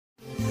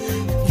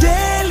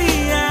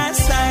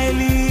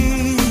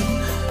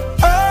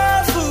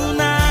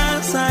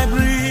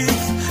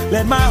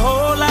Let my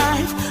whole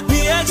life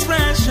be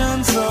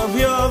expressions of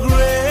your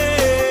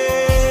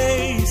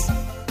grace.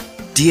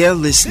 Dear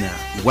listener,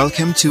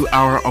 welcome to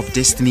Hour of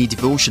Destiny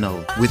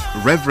Devotional with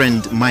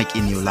Reverend Mike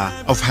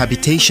Eniola of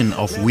Habitation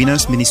of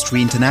Winners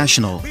Ministry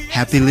International.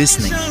 Happy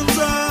listening.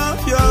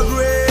 Of your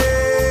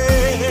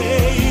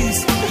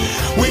grace.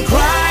 We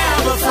cry,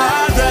 Abba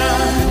Father,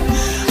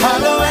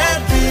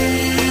 hallowed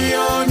be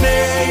your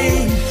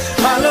name.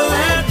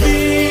 Hallowed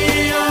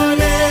be your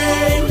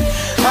name.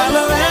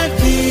 Hallowed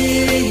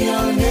be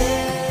your name.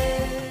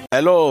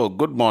 Hello,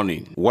 good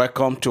morning.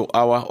 Welcome to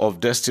Hour of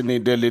Destiny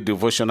Daily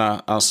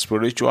Devotional and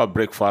Spiritual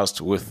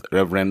Breakfast with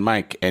Reverend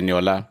Mike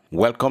Eniola.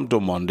 Welcome to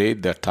Monday,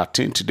 the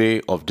 13th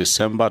day of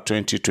December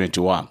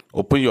 2021.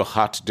 Open your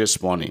heart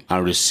this morning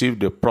and receive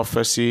the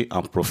prophecy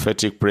and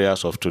prophetic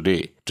prayers of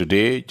today.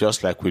 Today,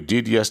 just like we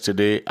did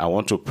yesterday, I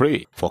want to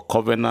pray for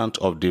covenant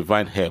of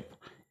divine help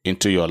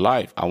into your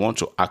life. I want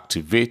to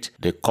activate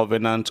the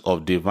covenant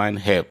of divine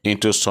help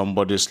into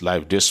somebody's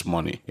life this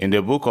morning. In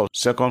the book of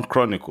Second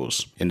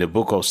Chronicles,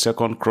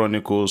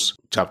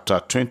 chapter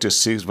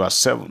 26, verse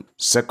 7.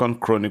 2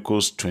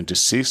 Chronicles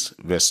 26,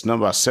 verse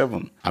number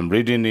 7. I'm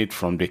reading it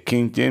from the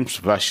King James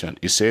Version.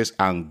 It says,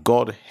 "And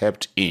God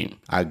helped him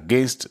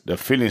against the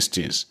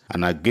Philistines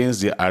and against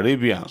the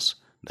Arabians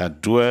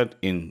that dwelt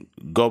in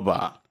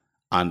Gobah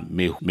and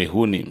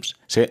Mehunims."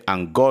 Say,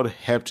 and God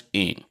helped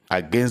him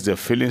against the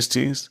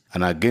Philistines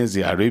and against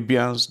the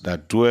Arabians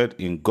that dwelt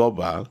in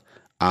Gobah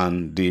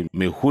and the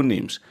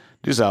Mehunims.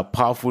 These are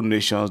powerful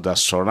nations that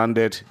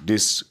surrounded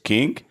this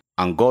king.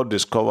 And God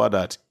discovered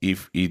that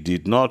if he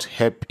did not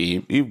help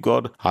him, if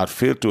God had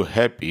failed to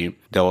help him,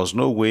 there was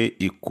no way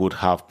he could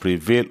have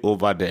prevailed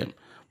over them.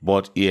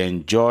 But he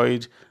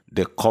enjoyed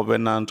the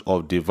covenant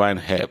of divine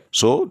help.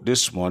 So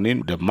this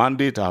morning, the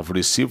mandate I've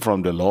received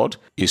from the Lord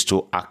is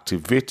to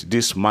activate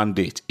this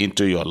mandate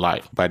into your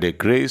life by the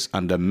grace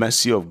and the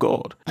mercy of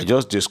God. I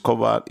just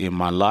discovered in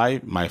my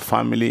life, my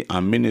family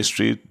and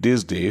ministry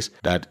these days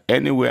that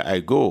anywhere I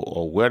go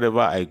or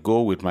wherever I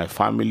go with my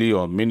family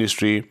or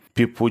ministry,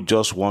 people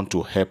just want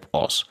to help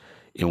us.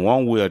 In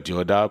one way or the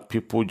other,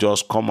 people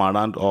just come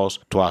around us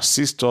to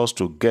assist us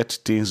to get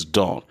things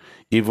done,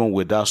 even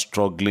without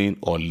struggling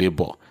or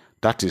labor.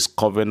 That is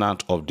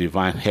covenant of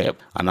divine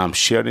help. And I'm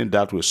sharing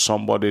that with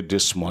somebody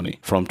this morning.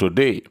 From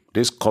today,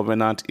 this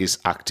covenant is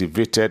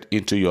activated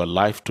into your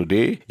life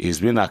today. It's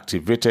been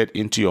activated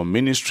into your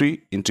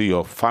ministry, into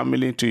your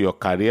family, into your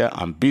career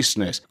and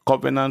business.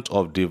 Covenant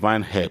of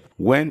divine help.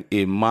 When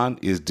a man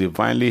is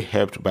divinely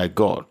helped by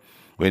God,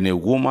 when a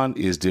woman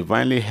is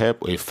divinely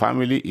helped, a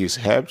family is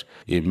helped,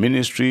 a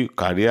ministry,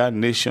 career,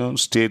 nation,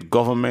 state,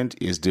 government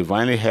is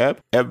divinely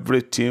helped,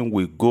 everything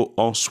will go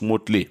on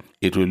smoothly.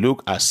 It will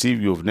look as if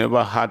you've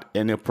never had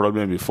any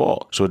problem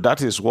before. So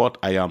that is what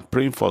I am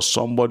praying for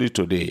somebody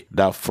today,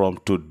 that from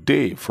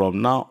today,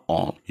 from now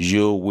on,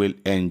 you will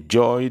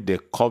enjoy the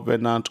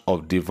covenant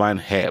of divine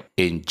help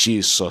in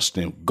Jesus'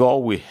 name.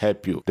 God will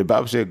help you. The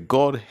Bible says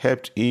God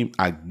helped him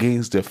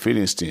against the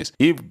Philistines.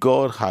 If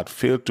God had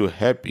failed to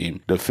help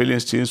him, the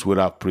Philistines would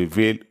have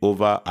prevailed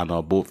over and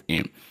above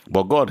him.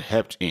 But God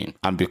helped him.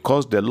 And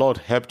because the Lord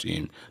helped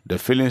him, the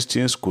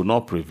Philistines could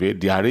not prevail,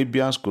 the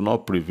Arabians could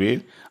not prevail,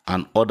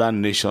 and other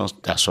nations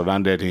that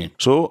surrounded him.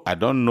 So I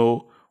don't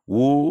know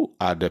who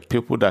are the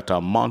people that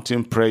are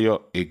mounting prayer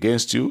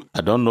against you.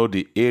 I don't know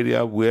the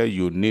area where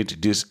you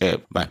need this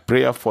help. My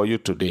prayer for you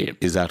today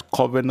is that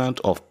covenant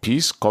of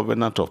peace,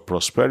 covenant of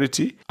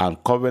prosperity,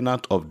 and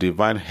covenant of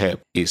divine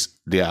help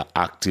they are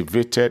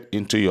activated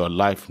into your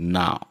life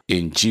now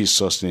in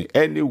Jesus' name.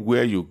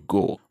 Anywhere you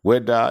go,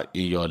 whether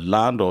in your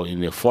land or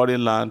in a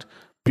foreign land,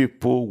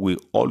 people will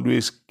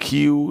always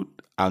queue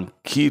and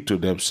key to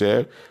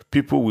themselves.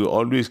 People will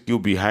always queue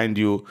behind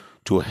you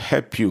to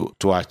help you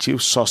to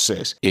achieve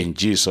success in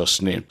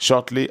Jesus' name.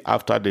 Shortly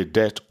after the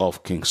death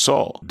of King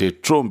Saul, the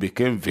throne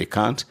became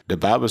vacant. The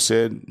Bible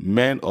said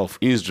men of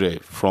Israel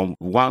from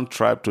one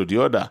tribe to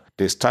the other,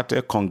 they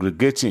started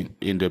congregating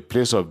in the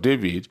place of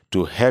David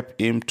to help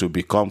him to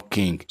become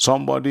king.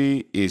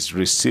 Somebody is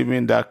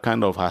receiving that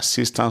kind of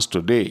assistance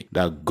today,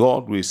 that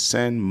God will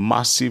send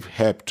massive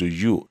help to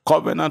you.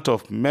 Covenant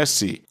of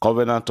mercy,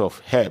 covenant of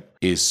help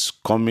is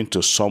coming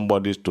to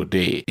somebody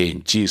today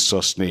in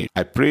Jesus' name.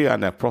 I pray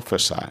and I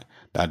prophesy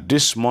that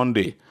this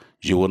Monday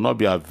you will not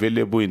be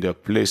available in the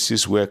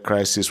places where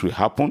crisis will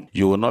happen.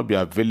 You will not be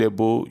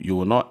available. You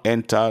will not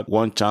enter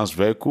one chance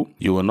vehicle.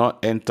 You will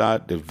not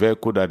enter the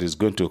vehicle that is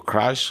going to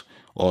crash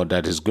or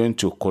that is going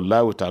to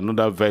collide with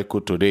another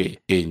vehicle today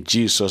in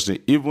Jesus'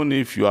 name. Even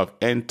if you have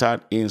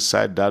entered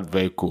inside that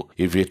vehicle,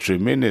 if it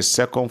remains a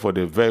second for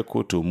the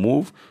vehicle to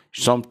move,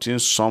 something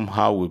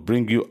somehow will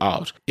bring you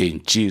out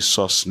in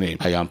Jesus' name.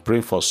 I am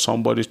praying for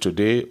somebody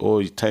today.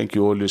 Oh, thank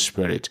you, Holy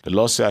Spirit. The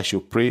Lord said I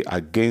should pray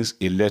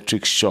against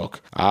electric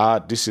shock.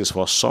 This is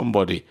for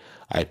somebody.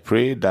 I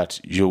pray that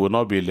you will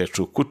not be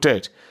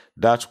electrocuted.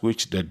 That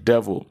which the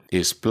devil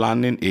is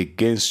planning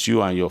against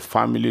you and your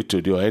family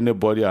today or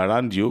anybody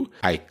around you,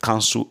 I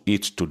cancel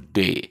it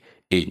today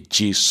in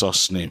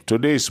Jesus' name.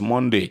 Today is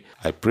Monday.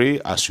 I pray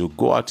as you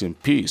go out in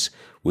peace,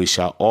 we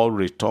shall all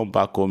return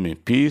back home in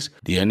peace.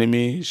 The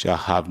enemy shall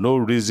have no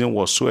reason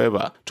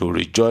whatsoever to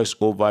rejoice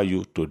over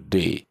you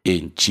today.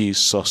 In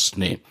Jesus'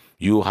 name,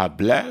 you are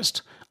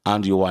blessed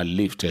and you are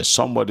lifted.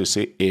 Somebody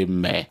say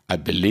amen. I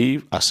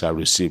believe as I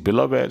receive.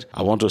 Beloved,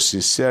 I want to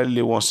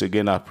sincerely once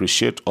again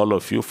appreciate all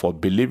of you for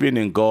believing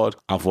in God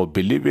and for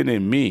believing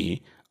in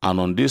me and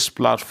on this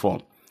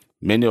platform.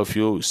 Many of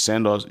you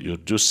send us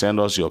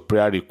your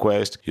prayer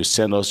request, you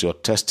send us your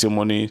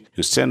testimony,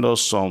 you send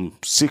us some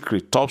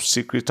top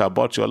secret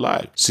about your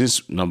life.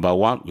 Since number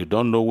one, we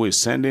don't know who is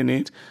sending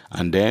it,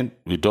 and then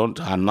we don't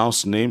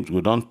announce names,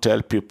 we don't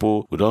tell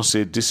people, we don't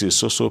say this is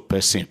so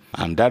person.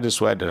 And that is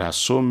why there are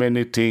so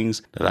many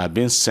things that have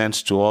been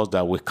sent to us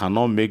that we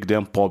cannot make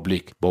them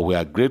public. But we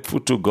are grateful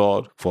to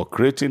God for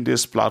creating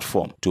this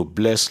platform to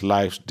bless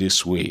lives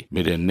this way.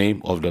 May the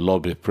name of the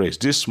Lord be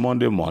praised. This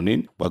Monday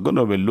morning, we're going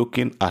to be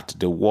looking at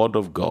the word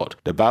of God.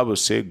 The Bible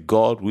says,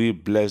 God will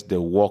bless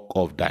the work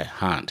of thy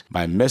hand.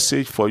 My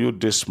message for you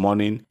this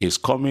morning is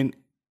coming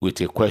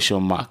with a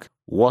question mark.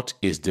 What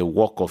is the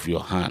work of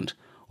your hand?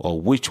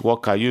 Or which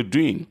work are you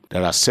doing?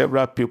 There are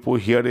several people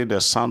hearing the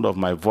sound of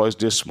my voice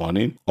this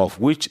morning, of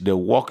which the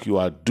work you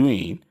are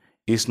doing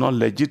is not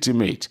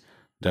legitimate.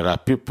 There are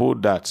people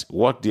that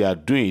what they are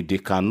doing, they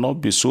cannot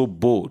be so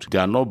bold. They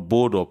are not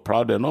bold or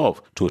proud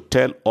enough to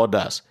tell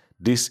others,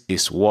 this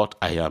is what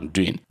I am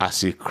doing.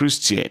 As a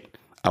Christian,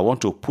 I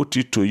want to put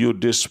it to you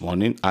this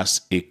morning,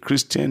 as a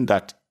Christian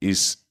that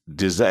is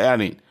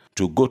desiring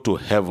to go to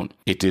heaven.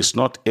 It is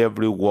not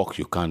every work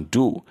you can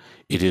do.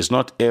 It is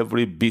not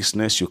every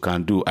business you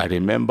can do. I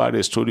remember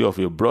the story of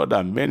a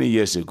brother many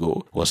years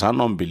ago, was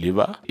an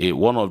unbeliever,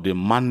 one of the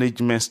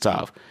management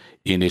staff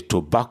in a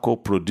tobacco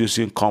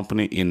producing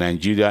company in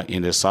Nigeria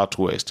in the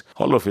southwest.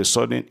 All of a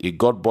sudden, he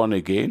got born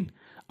again.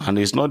 And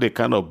it's not the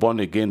kind of born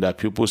again that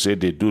people say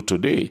they do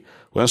today.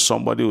 When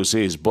somebody will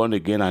say he's born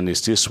again and is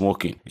still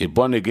smoking, a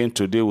born again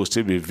today will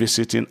still be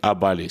visiting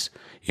herbalists.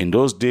 In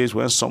those days,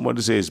 when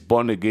somebody says he's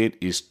born again,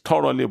 he's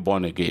thoroughly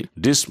born again.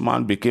 This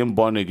man became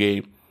born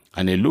again,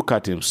 and he looked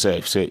at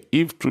himself, say,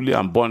 if truly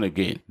I'm born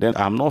again, then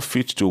I'm not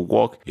fit to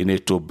work in a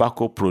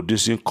tobacco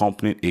producing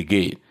company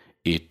again.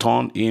 He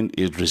turned in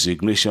his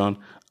resignation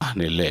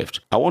and he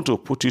left. I want to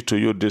put it to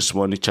you this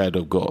morning, child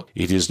of God.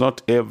 It is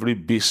not every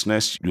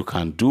business you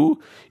can do.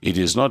 It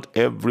is not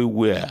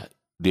everywhere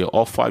they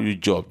offer you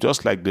job.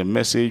 Just like the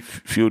message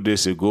few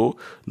days ago,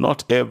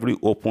 not every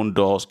open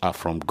doors are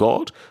from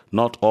God.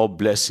 Not all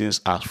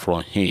blessings are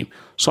from Him.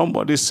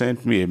 Somebody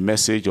sent me a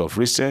message of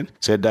recent,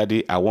 said,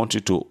 Daddy, I want you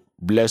to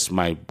bless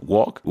my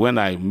work. When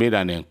I made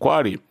an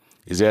inquiry,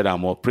 he said,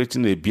 I'm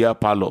operating a beer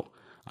parlor.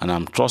 And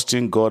I'm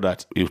trusting God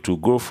that it will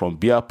go from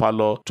beer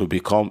parlor to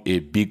become a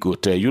big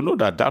hotel. You know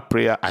that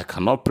prayer, I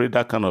cannot pray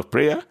that kind of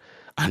prayer.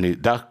 And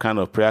that kind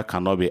of prayer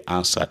cannot be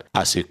answered.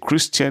 As a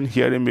Christian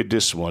hearing me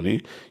this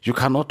morning, you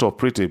cannot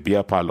operate a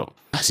beer parlor.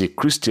 As a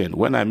Christian,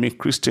 when I mean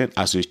Christian,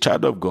 as a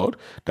child of God,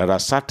 there are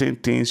certain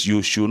things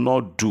you should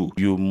not do.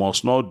 You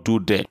must not do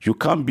them. You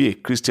can't be a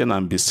Christian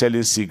and be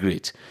selling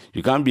cigarettes.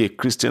 You can't be a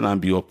Christian and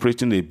be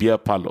operating a beer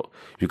parlor.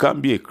 You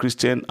can't be a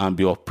Christian and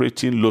be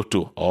operating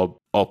Lotto or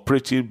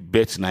operating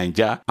Bet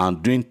Nigeria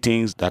and doing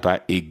things that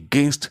are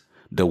against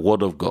the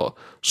word of God.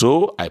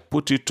 So I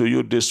put it to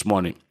you this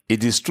morning.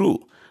 It is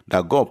true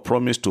that God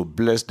promised to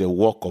bless the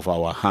work of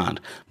our hand,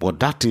 but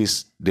that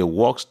is the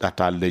works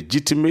that are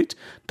legitimate,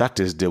 that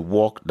is the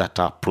work that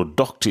are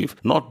productive,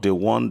 not the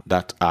one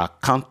that are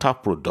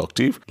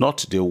counterproductive,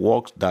 not the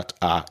works that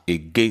are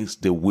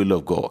against the will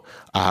of God.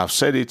 I have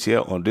said it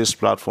here on this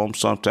platform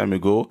some time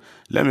ago.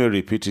 Let me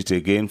repeat it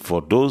again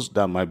for those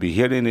that might be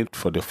hearing it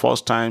for the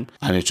first time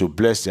and it will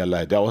bless their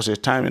life. There was a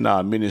time in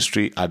our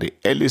ministry, at the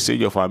early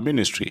stage of our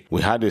ministry,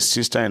 we had a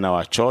sister in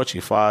our church.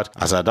 In fact,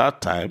 as at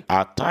that time,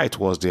 our tithe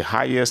was the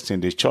highest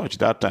in the church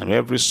that time,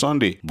 every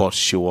Sunday, but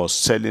she was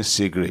selling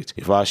cigarettes.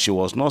 In fact, she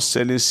was not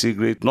selling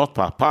cigarettes, not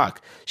per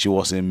pack. She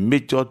was a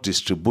major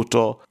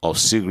distributor of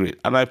cigarettes.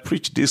 And I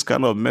preached this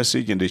kind of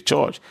message in the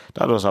church.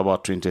 That was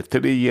about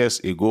 23 years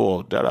ago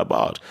or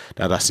thereabout.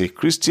 That as a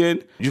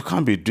Christian, you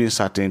can't be doing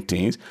certain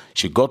things.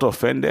 She got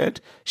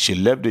offended. She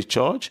left the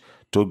church.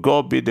 To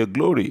God be the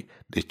glory.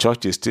 The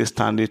church is still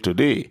standing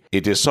today.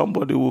 It is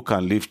somebody who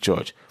can leave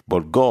church.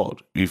 But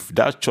God, if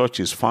that church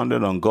is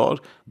founded on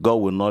God, God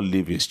will not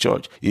leave his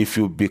church. If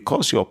you,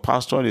 because your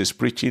pastor is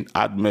preaching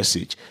hard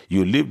message,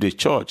 you leave the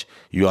church,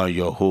 you are on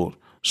your own.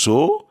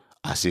 So,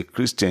 as a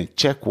Christian,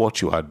 check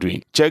what you are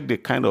doing. Check the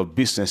kind of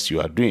business you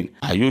are doing.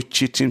 Are you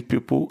cheating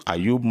people? Are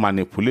you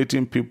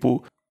manipulating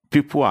people?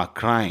 People are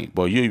crying,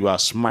 but you are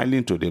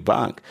smiling to the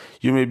bank.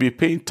 You may be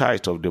paying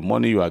tithe of the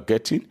money you are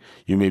getting.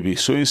 You may be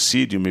sowing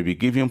seed. You may be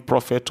giving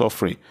prophet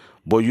offering.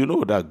 But you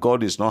know that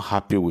God is not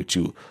happy with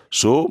you.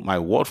 So my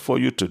word for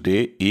you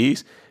today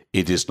is,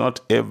 it is not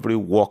every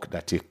work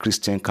that a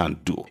Christian can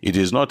do. It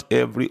is not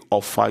every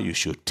offer you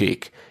should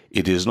take.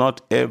 It is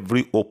not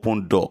every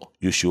open door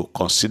you should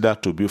consider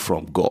to be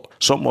from God.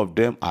 Some of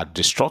them are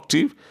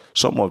destructive.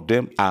 Some of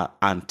them are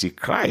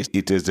antichrist.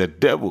 It is the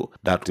devil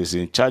that is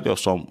in charge of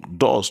some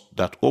doors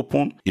that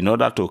open in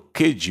order to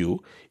cage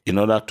you, in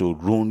order to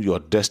ruin your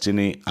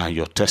destiny and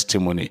your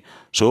testimony.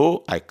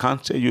 So I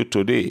counsel you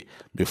today,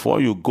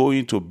 before you go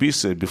into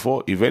business,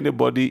 if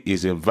anybody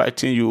is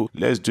inviting you,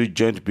 let's do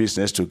joint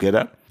business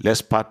together.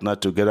 Let's partner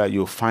together.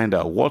 You'll find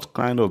out what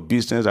kind of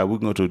business are we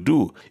going to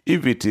do.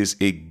 If it is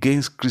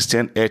against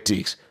Christian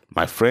ethics,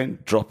 my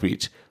friend, drop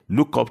it.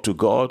 Look up to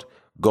God.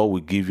 God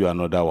will give you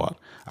another one.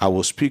 I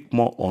will speak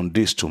more on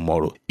this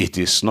tomorrow. It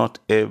is not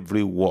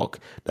every work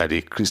that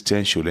a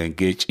Christian should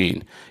engage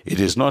in. It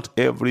is not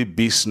every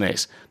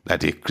business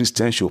that a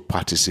Christian should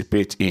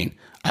participate in.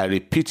 I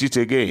repeat it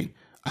again.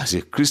 As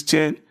a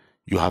Christian,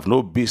 you have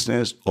no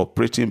business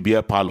operating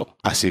beer parlor.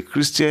 As a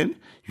Christian,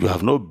 you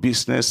have no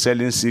business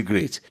selling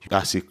cigarettes.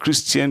 As a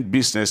Christian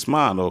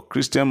businessman or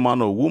Christian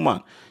man or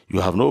woman, you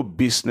have no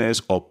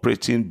business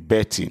operating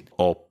betting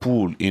or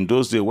pool. In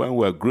those days when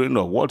we were growing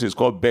up, what is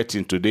called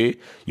betting today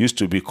used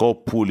to be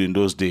called pool in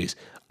those days.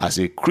 As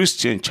a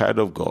Christian child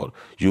of God,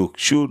 you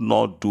should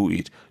not do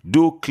it.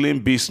 Do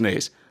clean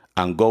business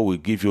and God will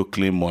give you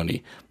clean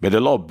money. May the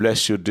Lord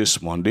bless you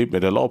this Monday. May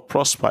the Lord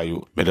prosper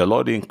you. May the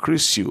Lord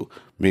increase you.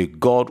 May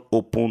God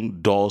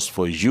open doors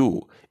for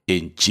you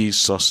in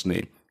Jesus'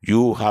 name.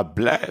 You are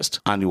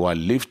blessed and you are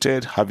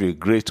lifted. Have a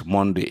great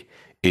Monday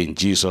in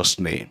Jesus'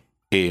 name.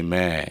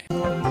 Amen.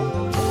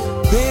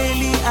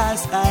 Daily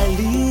as I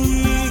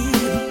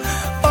live,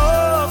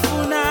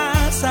 often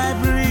as I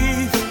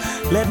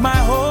breathe, let my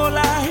whole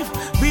life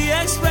be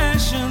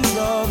expressions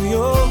of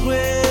your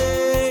grace.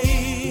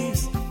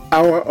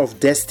 Hour of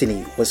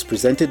Destiny was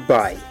presented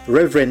by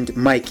Reverend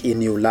Mike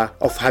Eniola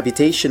of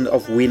Habitation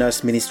of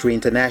Winners Ministry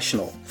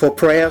International. For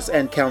prayers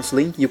and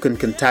counseling, you can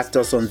contact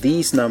us on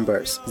these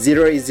numbers: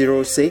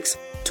 0806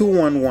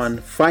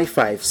 211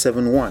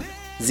 5571,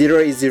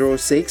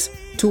 0806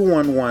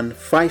 211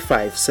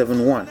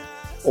 5571,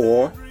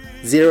 or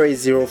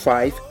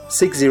 0805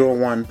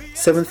 601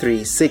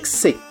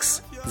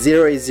 7366,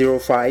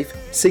 0805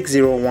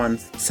 601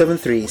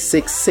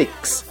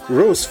 7366.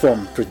 Rose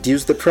Form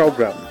produced the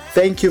program.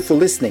 Thank you for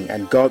listening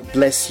and God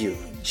bless you.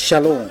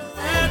 Shalom.